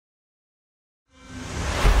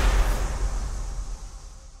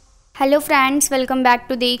Hello friends, welcome back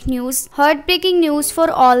to Dekhnews. Heartbreaking news for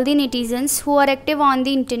all the netizens who are active on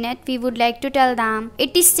the internet. We would like to tell them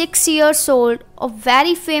 86 years old, a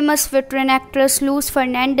very famous veteran actress Luz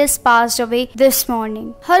Fernandez passed away this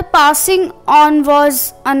morning. Her passing on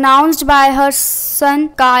was announced by her son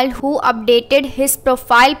Carl, who updated his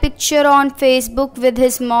profile picture on Facebook with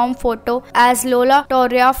his mom photo as Lola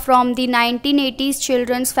Toria from the 1980s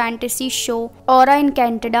children's fantasy show Aura in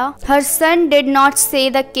Canada. Her son did not say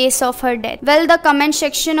the case of her death. Well, the comment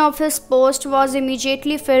section of his post was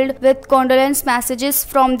immediately filled with condolence messages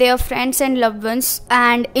from their friends and loved ones,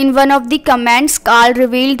 and in one of the comments, Carl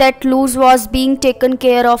revealed that Luz was being taken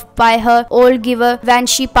care of by her old giver when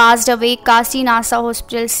she passed away, Kasi NASA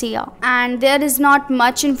Hospital, Sia. And there is not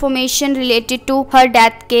much information related to her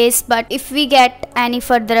death case, but if we get any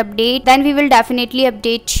further update, then we will definitely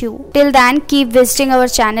update you. Till then, keep visiting our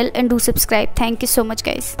channel and do subscribe. Thank you so much,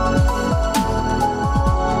 guys.